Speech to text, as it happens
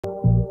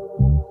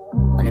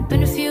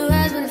Been a few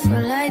hours, but it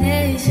felt like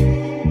days.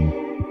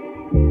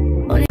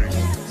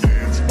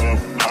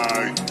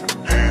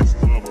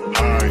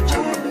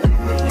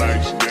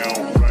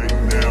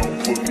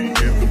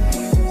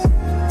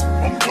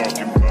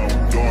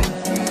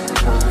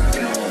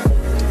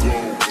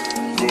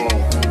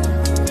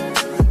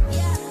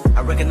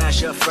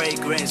 Your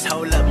fragrance,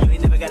 hold up, you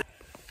ain't never got.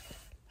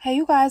 Hey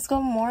you guys,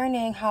 good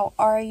morning. How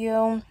are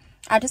you?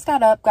 I just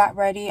got up, got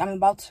ready. I'm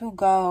about to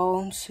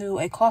go to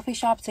a coffee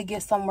shop to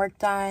get some work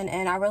done,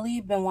 and I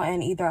really been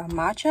wanting either a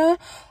matcha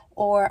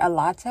or a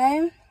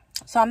latte,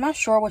 so I'm not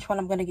sure which one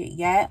I'm gonna get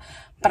yet,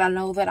 but I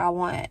know that I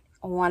want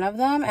one of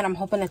them, and I'm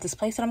hoping that this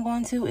place that I'm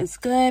going to is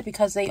good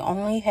because they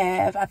only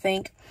have, I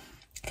think,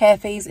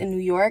 cafes in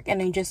New York, and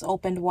they just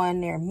opened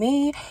one near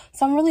me,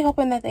 so I'm really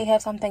hoping that they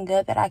have something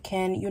good that I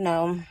can, you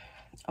know,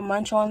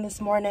 munch on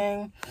this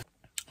morning.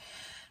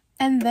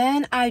 And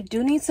then I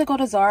do need to go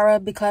to Zara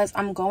because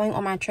I'm going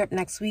on my trip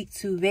next week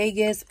to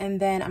Vegas, and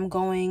then I'm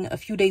going a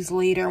few days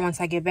later once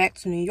I get back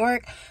to New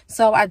York,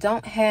 so I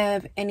don't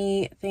have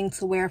anything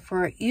to wear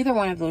for either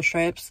one of those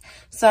trips.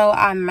 So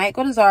I might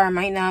go to Zara,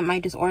 might not,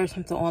 might just order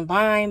something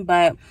online,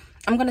 but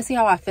I'm gonna see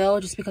how I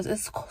feel just because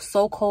it's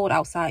so cold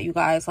outside, you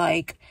guys.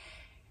 Like,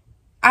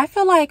 I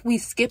feel like we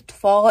skipped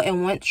fall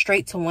and went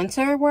straight to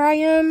winter where I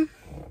am.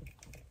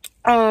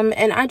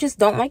 And I just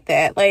don't like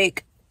that.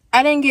 Like,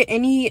 I didn't get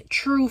any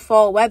true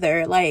fall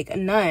weather, like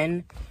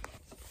none.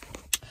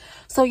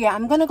 So yeah,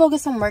 I'm gonna go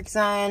get some work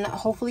done,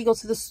 hopefully go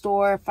to the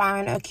store,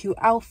 find a cute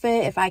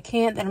outfit. If I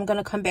can't, then I'm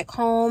gonna come back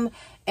home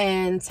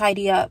and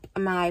tidy up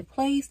my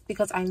place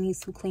because I need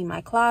to clean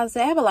my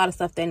closet. I have a lot of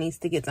stuff that needs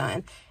to get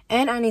done,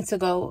 and I need to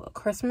go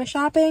Christmas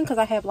shopping because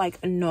I have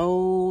like no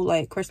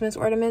like Christmas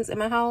ornaments in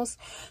my house.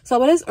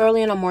 So it is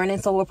early in the morning,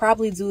 so we'll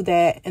probably do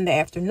that in the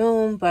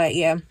afternoon. But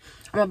yeah,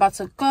 I'm about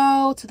to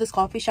go to this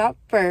coffee shop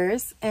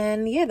first,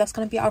 and yeah, that's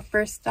gonna be our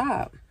first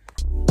stop.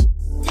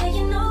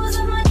 Taking notes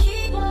on my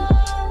keyboard,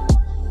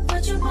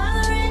 what you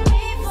bothering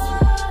me for?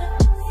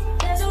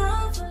 There's a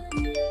room for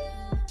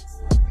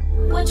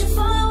what you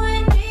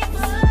following me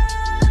for?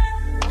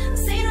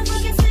 Say the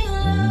fucking sing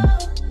along.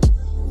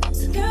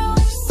 So girl,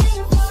 what you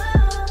singing for?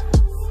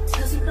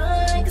 'Cause you blow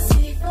like a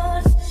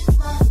seaboard.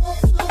 My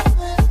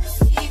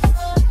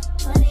seaboard,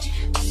 money,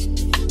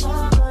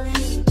 more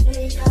money.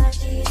 Big hot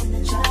keys in the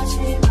trash,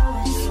 we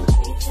rolling.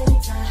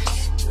 Tick-tock,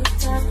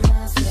 two-top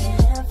glass, we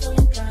have for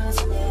the girls,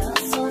 and they all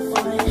so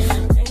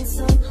fine. Bring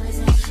some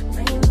poison,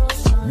 rainbow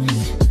sun,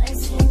 nice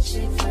skin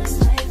chick, first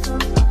light from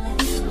rolling.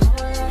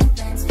 All right,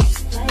 thanks,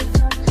 first light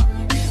from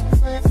rolling.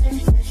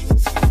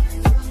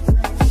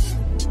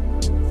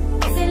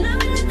 They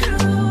loving the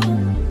crew,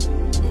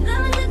 they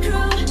loving the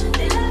crew,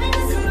 they loving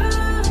the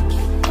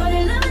crew. Oh,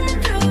 they loving the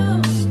crew,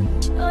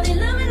 oh, they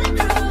loving the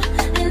crew,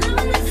 they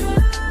loving the crew,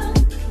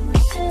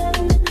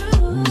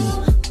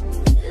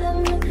 they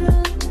loving the crew, they loving the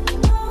crew.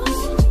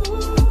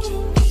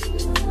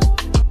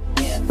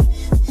 Yeah.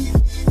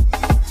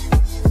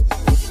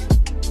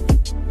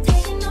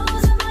 Taking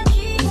notes on my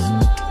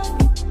keyboard,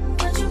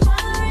 what you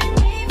bothering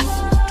me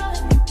for?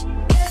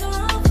 There's a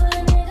room full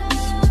of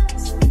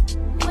niggas,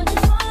 what you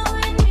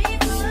following me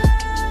for?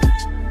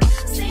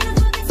 Say the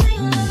fucking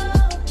sing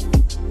along.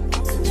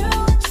 So girl,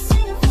 what you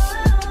singing for?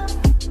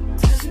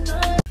 'Cause you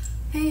know.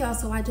 Hey y'all,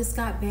 so I just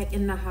got back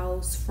in the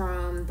house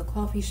from the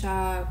coffee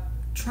shop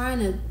trying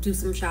to do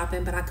some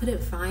shopping, but I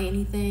couldn't find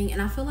anything,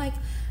 and I feel like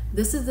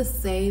this is the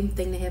same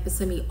thing that happens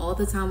to me all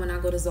the time when I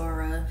go to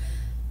Zara.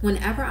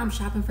 Whenever I'm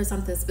shopping for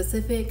something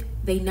specific,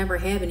 they never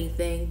have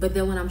anything, but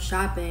then when I'm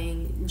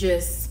shopping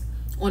just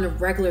on a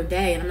regular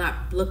day and I'm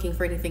not looking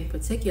for anything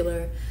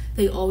particular,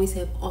 they always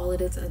have all of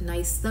this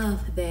nice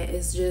stuff that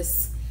is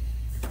just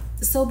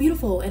so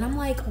beautiful, and I'm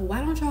like,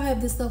 why don't y'all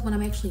have this stuff when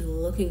I'm actually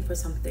looking for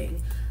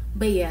something?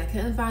 But yeah, I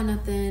couldn't find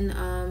nothing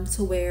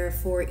to wear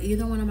for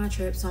either one of my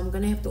trips, so I'm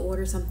gonna have to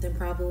order something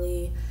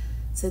probably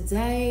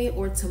today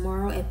or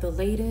tomorrow at the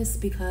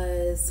latest,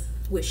 because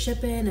with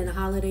shipping and the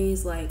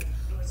holidays, like,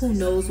 who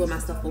knows when my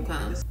stuff will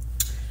come.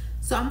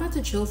 So I'm about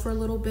to chill for a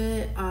little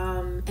bit,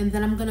 and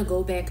then I'm gonna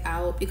go back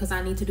out because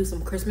I need to do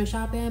some Christmas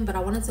shopping, but I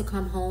wanted to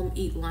come home,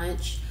 eat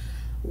lunch,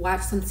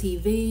 watch some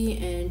TV,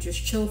 and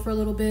just chill for a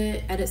little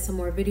bit, edit some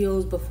more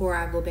videos before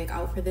I go back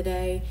out for the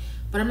day.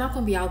 But I'm not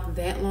gonna be out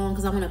that long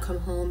because I want to come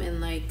home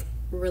and like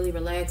really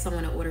relax. I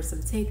want to order some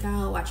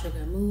takeout, watch a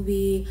good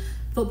movie.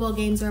 Football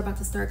games are about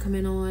to start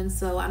coming on,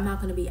 so I'm not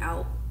gonna be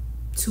out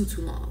too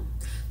long.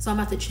 So I'm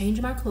about to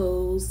change my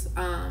clothes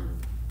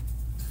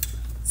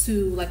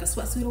to like a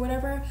sweatsuit or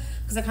whatever,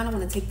 because I kind of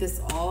want to take this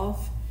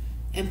off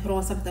and put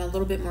on something a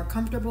little bit more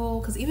comfortable,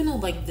 because even though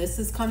like this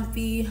is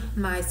comfy,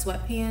 my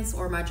sweatpants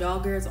or my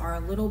joggers are a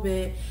little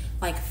bit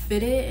like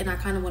fitted, and I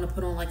kind of want to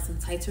put on like some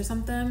tights or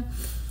something.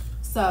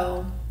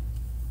 So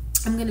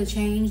I'm gonna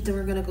change, then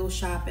we're gonna go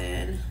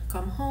shopping,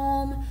 come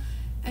home,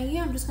 and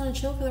yeah, I'm just gonna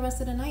chill for the rest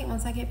of the night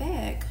once I get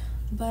back.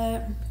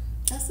 But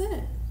that's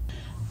it.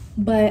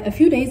 But a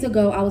few days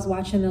ago, I was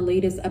watching the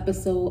latest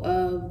episode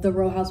of The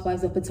Real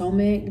Housewives of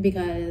Potomac,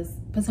 because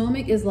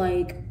Potomac is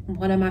like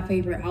one of my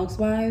favorite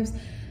housewives.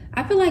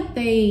 I feel like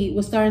they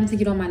was starting to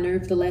get on my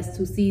nerves the last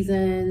 2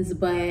 seasons,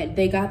 but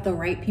they got the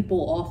right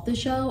people off the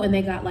show and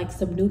they got like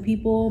some new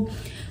people.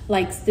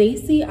 Like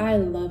Stacey, I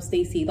love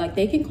Stacey. Like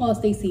they can call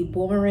Stacey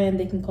boring,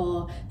 they can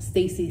call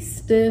Stacey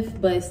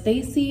stiff, but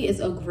Stacey is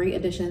a great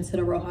addition to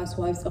the Real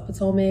Housewives of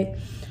Potomac.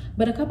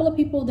 But a couple of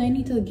people, they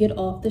need to get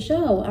off the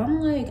show.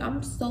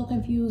 I'm so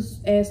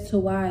confused as to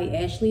why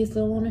Ashley is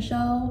still on the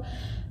show.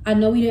 I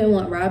know we didn't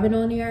want Robin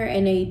on there,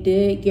 and they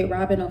did get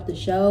Robin off the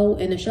show.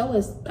 And the show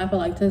is, I feel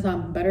like, 10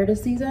 times better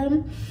this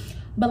season.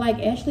 But like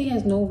Ashley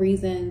has no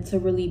reason to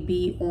really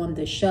be on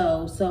the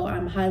show. So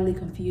I'm highly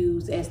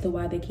confused as to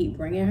why they keep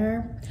bringing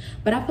her.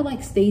 But I feel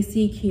like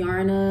Stacey,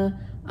 Kiarna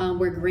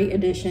were great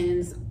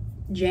additions.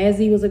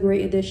 Jazzy was a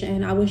great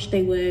addition. I wish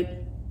they would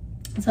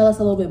tell us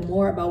a little bit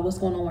more about what's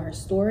going on with her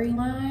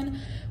storyline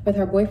with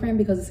her boyfriend,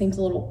 because it seems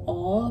a little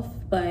off.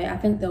 But I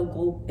think they'll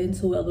go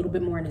into it a little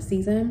bit more in the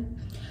season.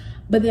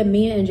 But then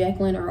Mia and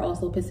Jacqueline are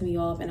also pissing me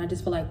off, and I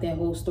just feel like that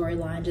whole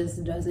storyline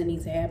just doesn't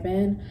need to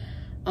happen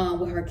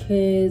with her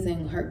kids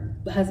and her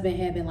husband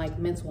having like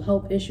mental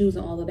health issues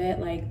and all of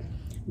that. Like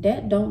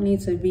that don't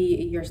need to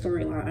be your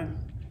storyline.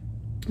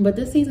 But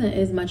this season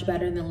is much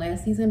better than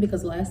last season,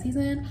 because last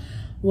season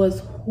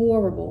was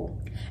horrible.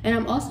 And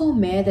I'm also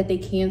mad that they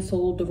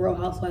canceled the Real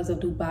Housewives of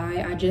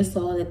Dubai. I just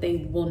saw that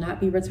they will not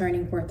be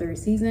returning for a 3rd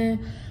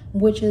season,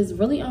 which is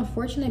really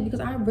unfortunate because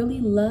I really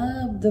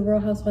love the Real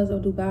Housewives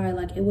of Dubai.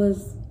 Like it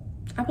was,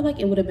 I feel like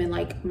it would have been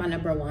like my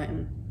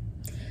 #1.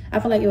 I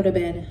feel like it would have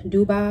been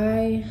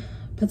Dubai,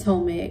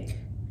 Potomac,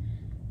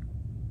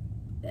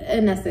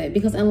 and that's it.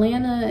 Because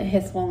Atlanta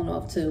has fallen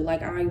off too.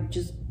 Like I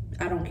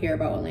don't care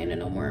about Atlanta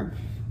no more.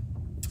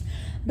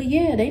 But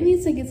yeah, they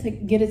need to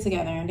get it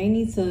together.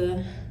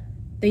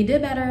 They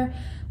did better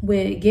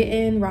with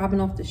getting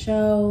Robin off the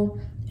show.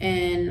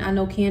 And I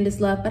know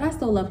Candace left, but I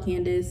still love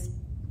Candace.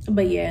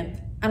 But yeah,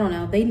 I don't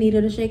know. They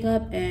needed a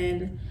shakeup,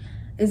 and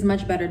it's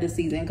much better this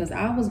season, because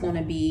I was going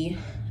to be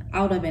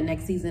out of it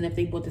next season if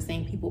they brought the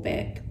same people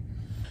back.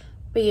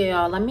 But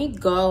yeah, y'all, let me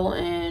go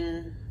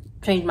and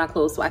change my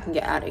clothes so I can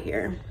get out of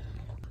here.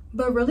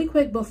 But really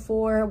quick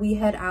before we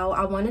head out,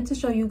 I wanted to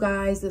show you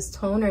guys this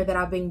toner that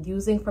I've been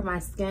using for my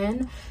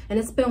skin, and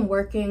it's been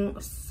working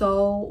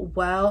so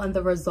well. And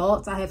the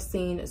results, I have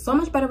seen so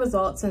much better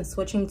results since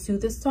switching to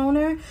this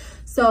toner.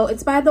 So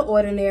it's by The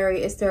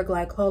Ordinary. It's their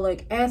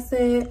glycolic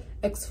acid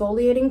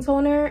exfoliating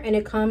toner, and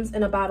it comes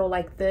in a bottle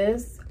like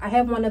this. I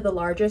have one of the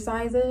larger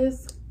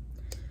sizes.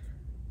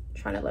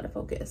 Trying to let it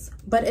focus,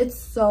 but it's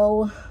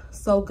so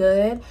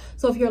good.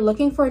 So if you're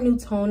looking for a new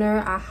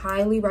toner, I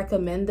highly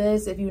recommend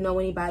this. If you know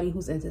anybody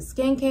who's into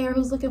skincare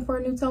who's looking for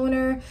a new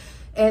toner,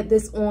 add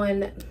this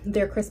on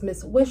their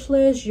Christmas wish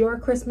list, your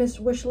Christmas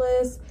wish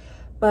list.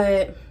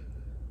 But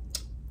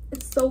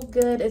it's so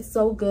good, it's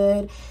so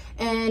good.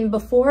 And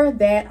before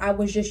that, I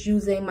was just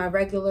using my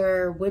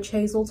regular witch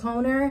hazel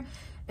toner,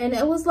 and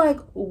it was like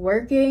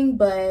working,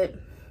 but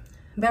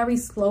very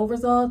slow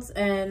results.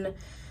 And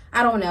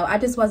I don't know, I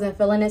just wasn't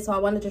feeling it, so I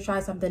wanted to try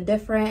something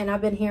different. And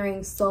I've been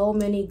hearing so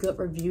many good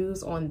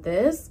reviews on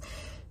this.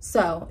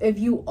 So if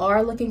you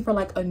are looking for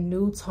like a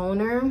new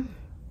toner,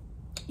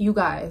 you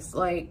guys,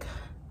 like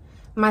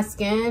my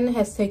skin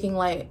has taken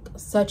like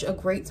such a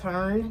great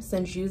turn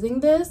since using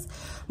this.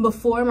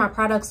 Before, my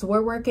products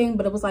were working,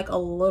 but it was like a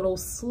little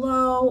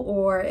slow,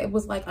 or it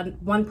was like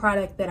one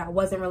product that I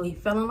wasn't really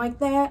feeling like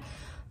that.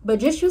 But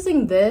just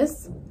using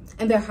this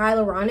and their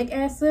hyaluronic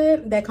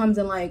acid that comes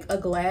in like a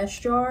glass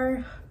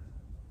jar,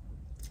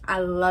 I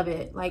love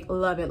it, like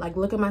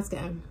look at my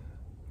skin.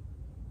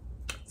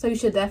 So you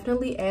should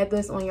definitely add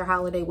this on your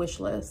holiday wish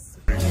list.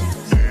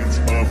 Hands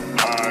up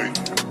high,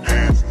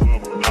 hands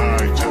up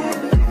high, just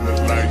feel the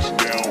lights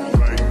down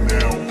right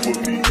now, put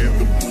me in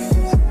the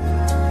mood.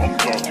 I'm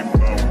talking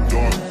about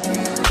dark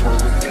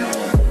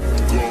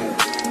perfume,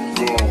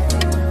 go.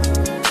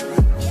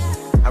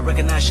 I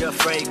recognize your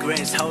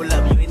fragrance, hold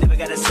up, you ain't never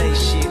gotta say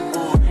shit,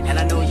 and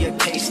I know your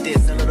taste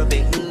is a little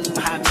bit,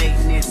 high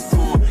maintenance,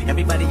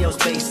 everybody else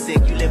basic,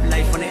 you live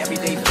life on an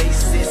everyday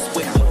basis,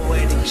 with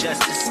poetic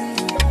justice,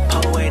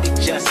 poetic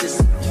justice.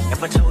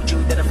 If I told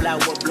you that a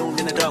flower bloomed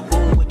in a dark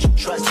room, would you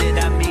trust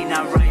it? I mean,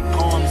 I write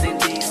poems in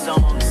these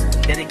songs,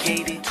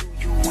 dedicated to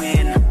you,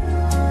 and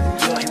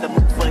you're in the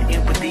mood for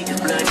empathy, is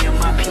blood in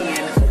my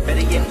pen,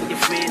 better yet with your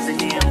friends and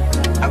them.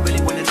 I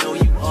really wanna know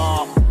you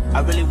all,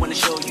 I really wanna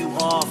show you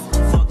off.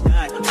 Fuck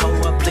God,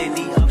 pour up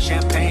plenty of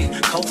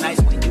champagne, cold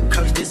nights when you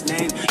curse this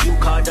name. You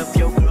called up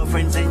your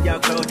girlfriends and y'all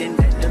curled in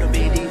that little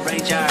bitty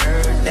range. I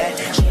heard that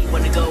she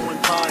wanna go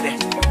and party,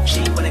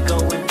 she wanna go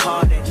and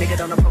party. Nigga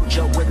don't approach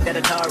her with that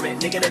Atari,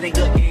 nigga that ain't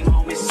good game,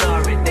 homie,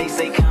 sorry. They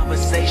say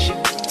conversation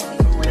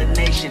rule a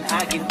nation,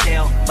 I can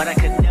tell, but I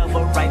could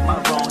never right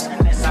my wrongs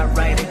unless I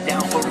write it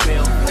down for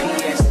real.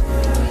 P.S.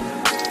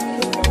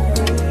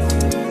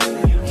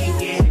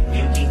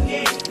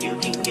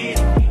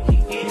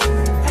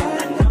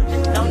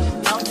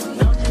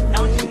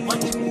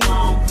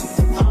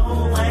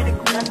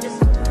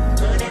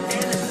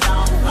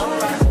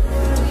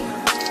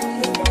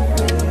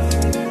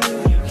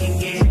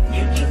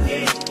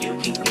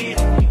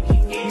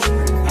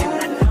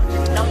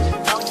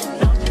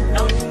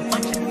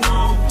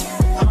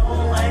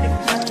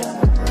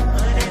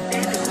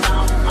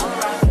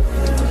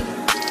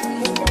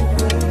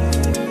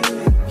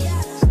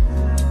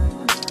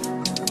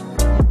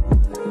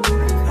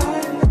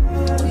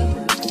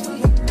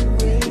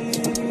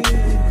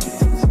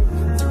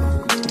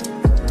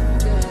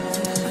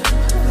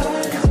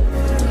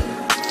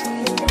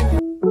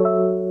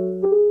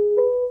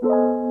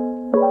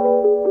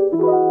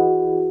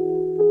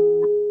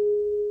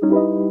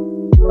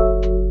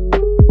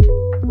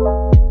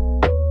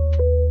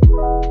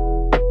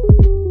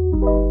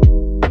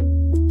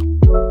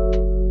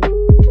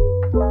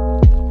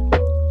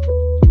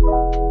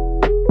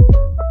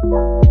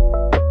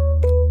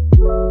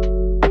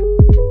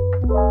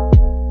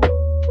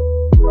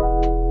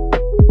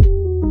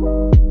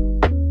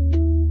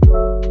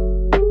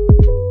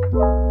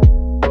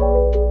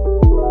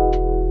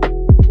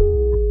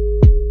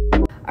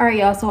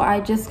 y'all, so I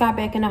just got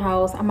back in the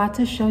house. I'm about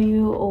to show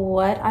you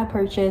what I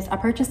purchased. I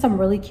purchased some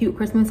really cute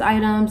Christmas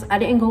items. I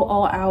didn't go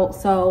all out,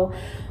 so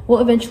we'll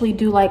eventually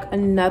do like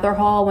another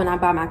haul when I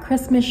buy my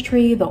Christmas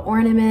tree, the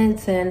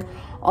ornaments, and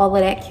all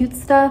of that cute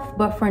stuff.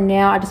 But for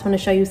now, I just want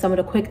to show you some of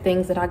the quick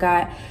things that I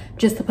got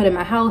just to put in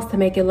my house to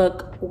make it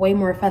look way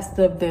more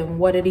festive than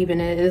what it even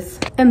is.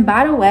 And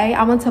by the way,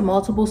 I went to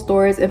multiple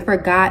stores and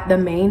forgot the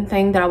main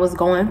thing that I was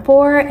going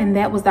for, and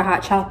that was the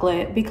hot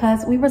chocolate,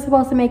 because we were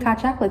supposed to make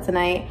hot chocolate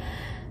tonight.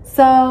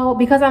 So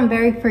because I'm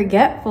very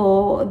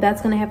forgetful,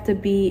 that's gonna have to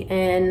be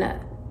in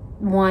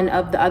one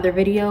of the other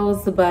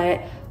videos,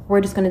 but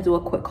we're just gonna do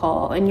a quick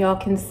haul. And y'all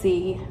can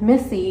see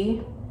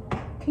Missy,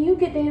 can you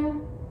get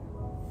down?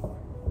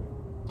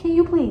 Can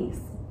you please?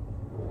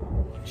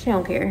 She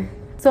don't care.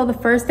 So the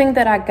first thing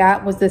that I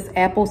got was this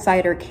apple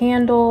cider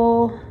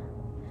candle.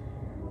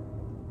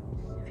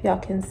 If y'all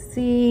can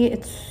see,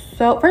 it's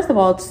so, first of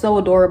all, it's so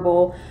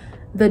adorable.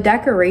 The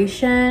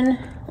decoration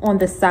on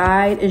the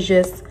side is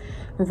just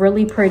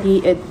really pretty.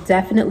 It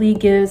definitely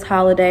gives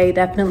holiday,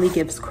 definitely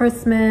gives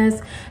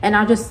Christmas. And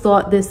I just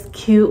thought this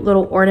cute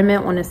little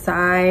ornament on the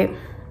side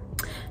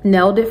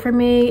nailed it for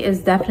me. It's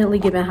definitely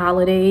giving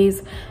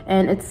holidays,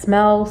 and it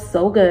smells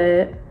so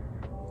good.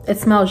 It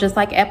smells just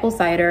like apple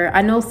cider.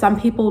 I know some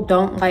people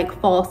don't like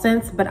fall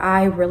scents, but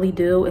I really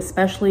do,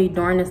 especially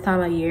during this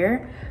time of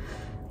year.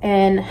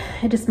 And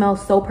it just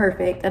smells so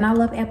perfect. And I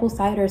love apple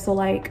cider, so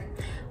like,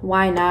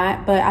 why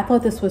not? But I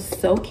thought this was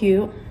so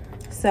cute.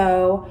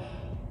 So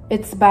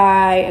it's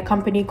by a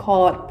company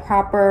called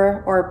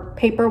Paper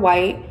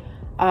White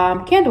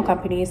Candle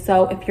Company.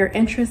 So if you're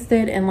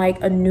interested in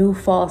like a new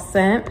fall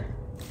scent,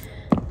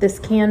 this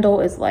candle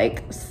is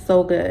like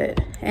so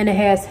good. And it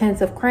has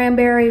hints of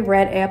cranberry,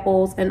 red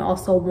apples, and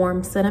also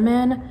warm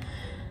cinnamon.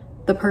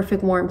 The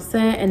perfect warm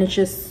scent, and it's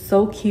just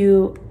so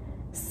cute,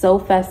 so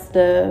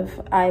festive.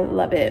 I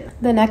love it.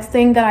 The next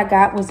thing that I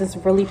got was this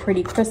really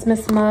pretty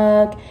Christmas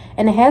mug,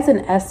 and it has an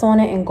S on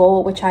it in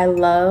gold, which I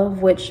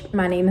love, which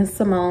my name is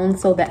Simone,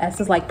 so the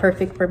S is like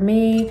perfect for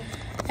me.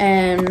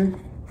 And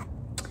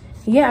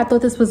yeah, I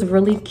thought this was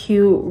really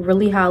cute,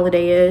 really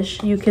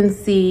holiday-ish. You can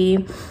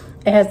see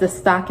it has the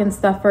stocking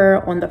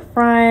stuffer on the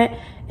front,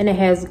 and it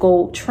has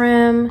gold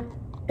trim.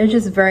 It's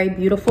just very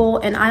beautiful.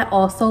 And I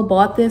also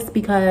bought this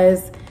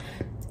because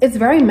it's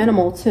very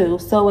minimal too.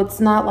 So it's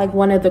not like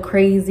one of the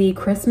crazy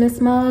Christmas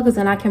mugs,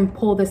 and I can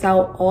pull this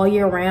out all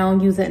year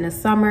round, use it in the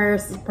summer,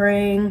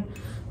 spring,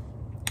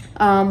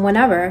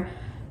 whenever.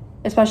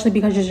 Especially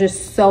because it's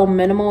just so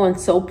minimal and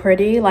so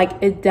pretty. Like,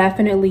 it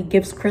definitely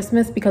gives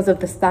Christmas because of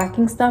the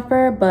stocking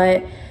stuffer,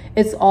 but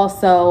it's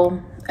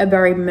also a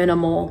very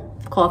minimal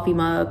coffee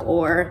mug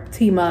or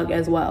tea mug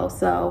as well.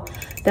 So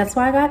that's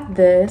why I got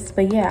this.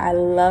 But yeah, I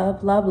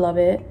love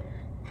it.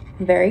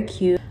 Very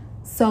cute.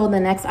 So the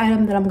next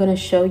item that I'm going to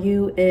show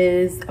you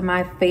is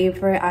my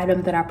favorite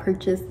item that I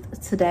purchased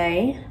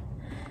today.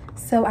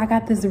 So I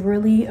got this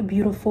really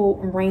beautiful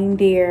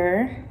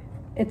reindeer.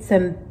 It's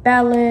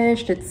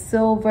embellished, it's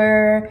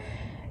silver,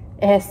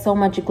 it has so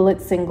much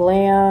glitz and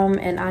glam,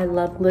 and I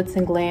love glitz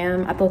and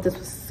glam. I thought this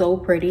was so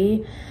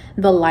pretty.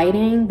 The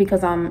lighting,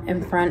 because I'm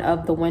in front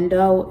of the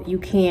window, you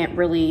can't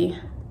really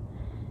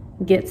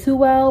get too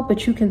well,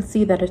 but you can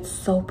see that it's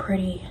so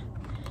pretty.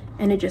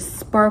 And it just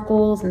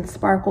sparkles and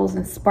sparkles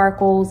and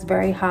sparkles,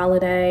 very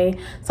holiday.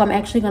 So I'm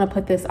actually gonna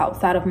put this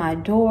outside of my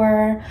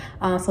door,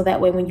 so that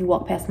way when you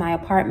walk past my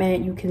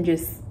apartment, you can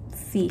just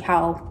see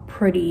how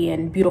pretty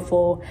and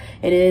beautiful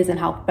it is and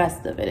how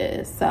festive it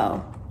is.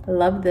 So I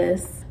love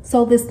this.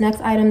 So this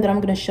next item that I'm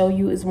gonna show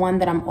you is one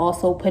that I'm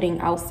also putting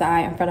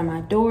outside in front of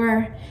my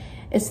door.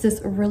 It's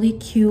this really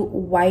cute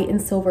white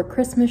and silver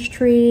Christmas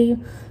tree.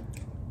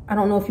 I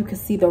don't know if you can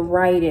see the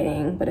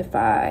writing, but if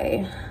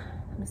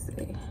let me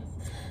see.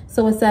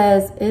 So it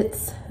says,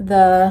 it's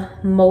the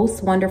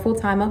most wonderful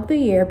time of the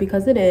year,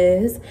 because it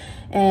is.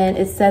 And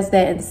it says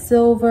that in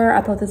silver.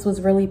 I thought this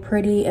was really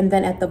pretty. And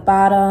then at the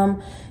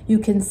bottom, you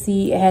can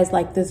see it has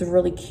like this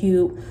really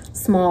cute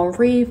small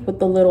wreath with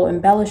the little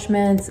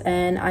embellishments.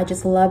 And I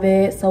just love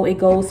it. So it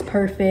goes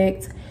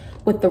perfect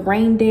with the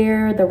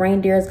reindeer. The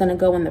reindeer is gonna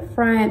go in the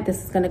front.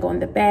 This is gonna go in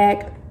the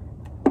back.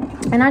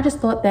 And I just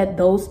thought that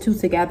those two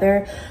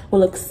together will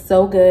look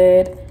so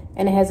good.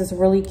 And it has this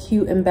really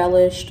cute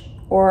embellished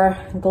or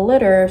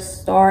glitter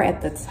star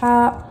at the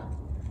top.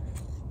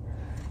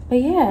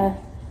 But yeah,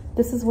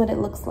 this is what it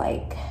looks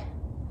like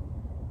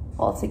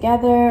all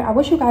together. I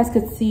wish you guys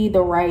could see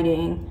the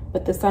writing,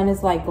 but the sun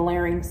is like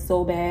glaring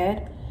so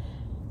bad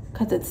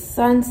because it's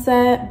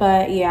sunset.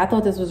 But yeah, I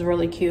thought this was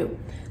really cute.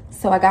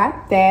 So I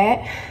got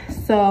that.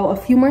 So a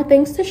few more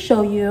things to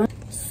show you.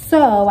 So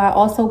I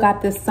also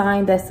got this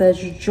sign that says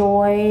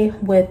joy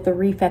with the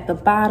wreath at the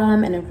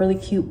bottom and a really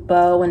cute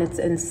bow, and it's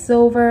in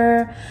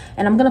silver.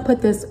 And I'm gonna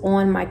put this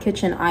on my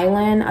kitchen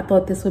island. I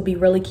thought this would be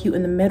really cute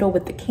in the middle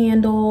with the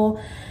candle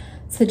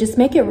to just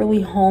make it really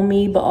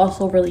homey, but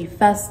also really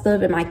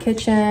festive in my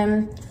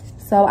kitchen.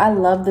 So I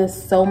love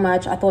this so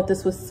much. I thought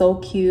this was so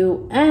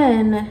cute,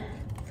 and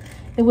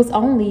it was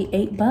only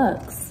 $8.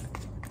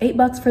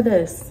 $8 for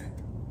this.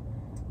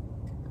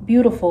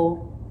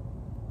 Beautiful.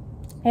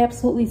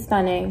 Absolutely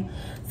stunning.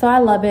 So I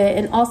love it.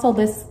 And also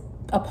this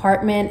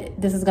apartment,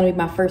 this is gonna be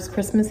my first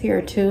Christmas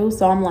here too,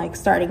 so I'm like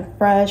starting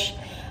fresh,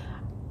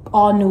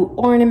 all new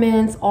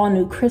ornaments, all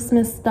new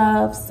Christmas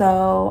stuff.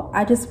 So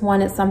I just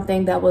wanted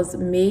something that was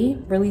me,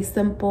 really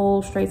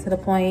simple, straight to the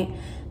point.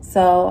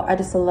 So I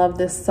just love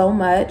this so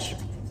much.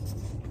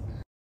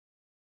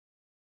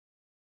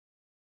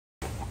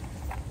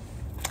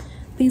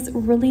 These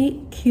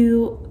really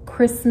cute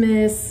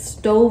Christmas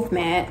stove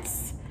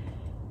mats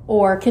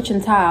or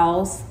kitchen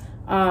tiles.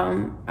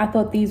 I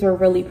thought these were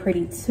really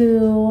pretty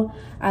too.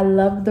 I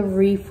love the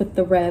wreath with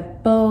the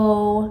red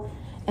bow,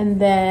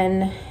 and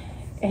then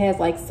it has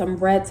like some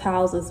red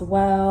tiles as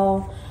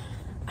well,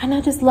 and I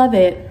just love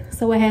it.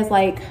 So it has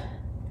like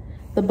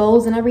the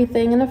bows and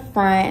everything in the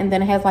front, and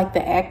then it has like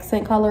the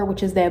accent color,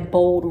 which is that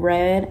bold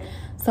red.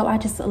 So I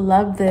just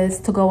love this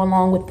to go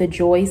along with the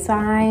joy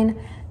sign,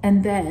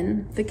 and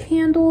then the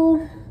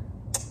candle.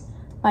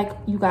 Like,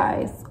 you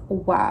guys,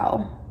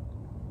 wow.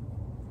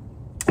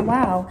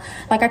 Wow,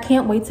 like I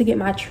can't wait to get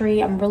my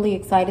tree. I'm really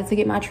excited to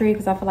get my tree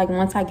because I feel like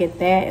once I get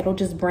that, it'll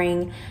just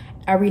bring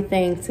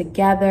everything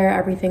together.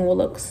 Everything will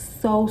look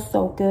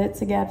so good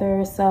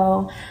together.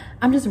 So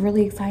I'm just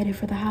really excited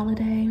for the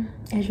holiday,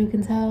 as you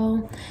can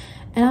tell.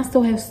 And I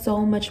still have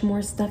so much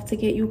more stuff to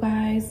get, you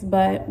guys,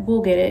 but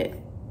we'll get it.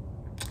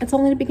 It's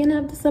only the beginning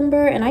of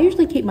December, and I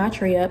usually keep my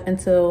tree up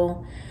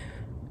until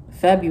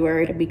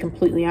February, to be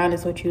completely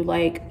honest with you.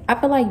 Like, I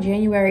feel like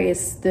January is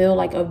still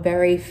like a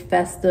very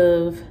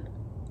festive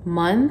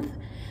month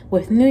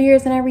with New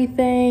Year's and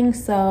everything.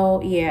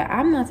 So yeah,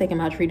 I'm not taking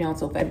my tree down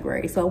till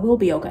February, so we'll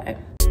be okay.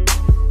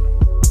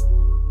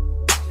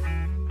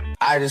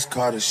 I just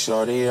caught a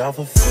shorty off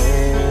a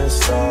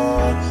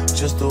Finsta,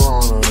 just threw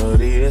on a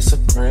hoodie, it's a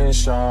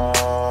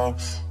Crenshaw.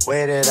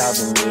 Way that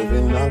I've been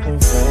living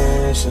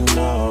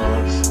unconventional.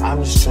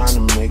 I'm just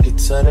trying to make it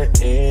to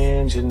the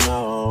end, you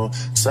know.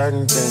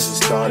 Certain things have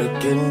started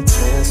getting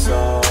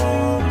tenser.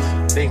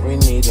 Think we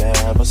need to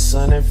have a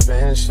sun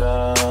adventure.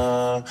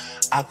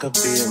 I could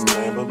be a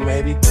man, but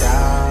maybe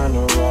down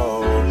the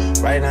road.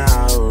 Right now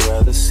I would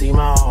rather see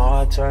my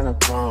heart turn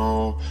to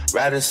chrome.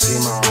 Rather see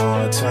my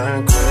heart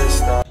turn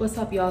crystal. What's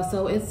up, y'all?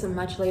 So it's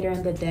much later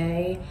in the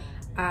day.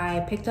 I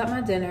picked up my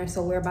dinner,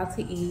 so we're about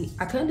to eat.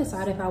 I couldn't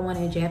decide if I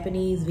wanted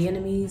Japanese,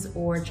 Vietnamese,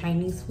 or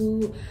Chinese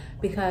food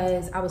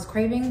because I was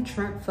craving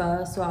shrimp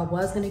pho, so I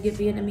was gonna get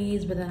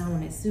Vietnamese, but then I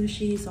wanted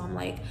sushi, so I'm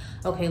like,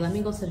 okay, let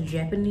me go to the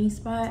Japanese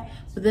spot.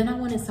 But then I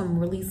wanted some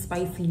really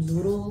spicy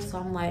noodles, so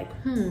I'm like,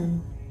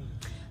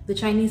 the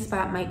Chinese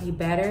spot might be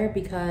better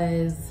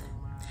because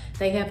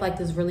they have like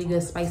this really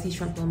good spicy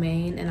shrimp lo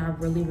mein, and I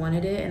really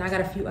wanted it. And I got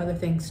a few other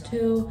things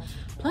too.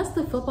 Plus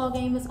the football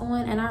game is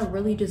on, and I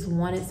really just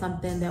wanted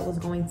something that was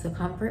going to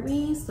comfort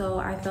me. So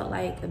I felt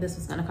like this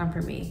was gonna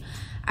comfort me.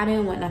 I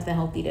didn't want nothing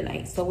healthy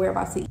tonight, so we're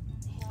about to eat.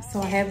 So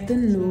I have the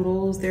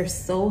noodles. They're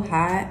so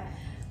hot,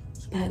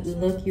 but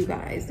look, you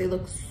guys, they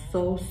look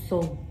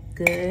so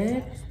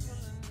good.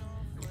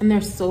 And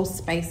they're so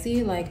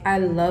spicy. Like, I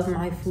love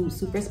my food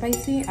super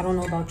spicy. I don't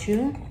know about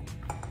you,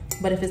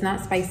 but if it's not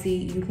spicy,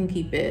 you can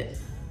keep it.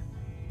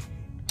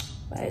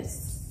 But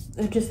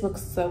it just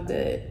looks so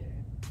good.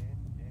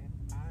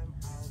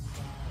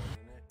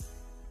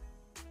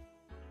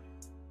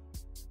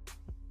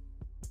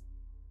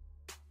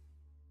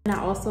 And I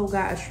also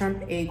got a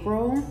shrimp egg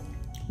roll.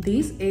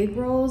 These egg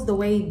rolls, the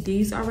way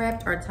these are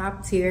wrapped, are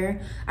top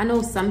tier. I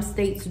know some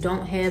states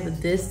don't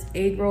have this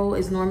egg roll.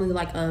 It's normally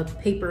like a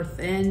paper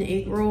thin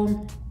egg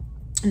roll.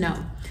 No,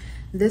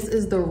 this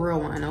is the real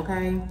one,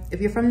 okay?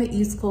 If you're from the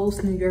East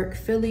Coast, New York,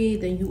 Philly,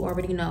 then you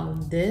already know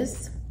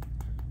this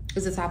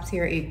is a top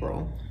tier egg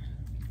roll.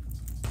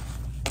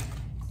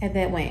 At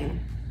that wing.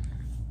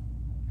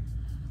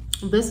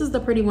 This is the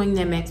pretty wing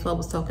that Maxwell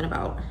was talking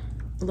about.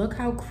 Look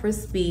how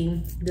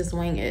crispy this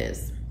wing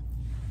is.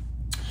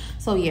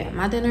 So yeah,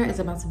 my dinner is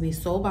about to be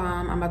so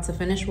bomb. I'm about to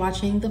finish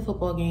watching the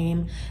football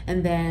game,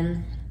 and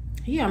then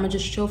yeah, I'm gonna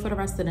just chill for the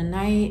rest of the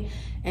night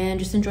and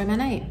just enjoy my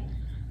night.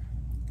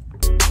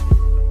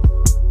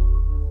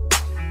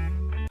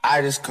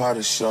 I just caught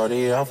a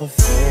shorty off a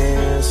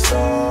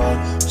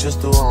Finsta, just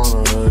threw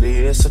on a hoodie,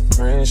 it's a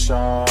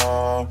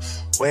Crenshaw.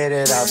 Way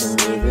that I've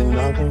been living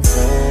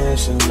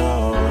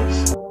unconventional.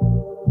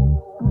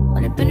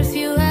 Only been a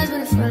few hours,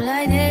 but it felt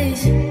like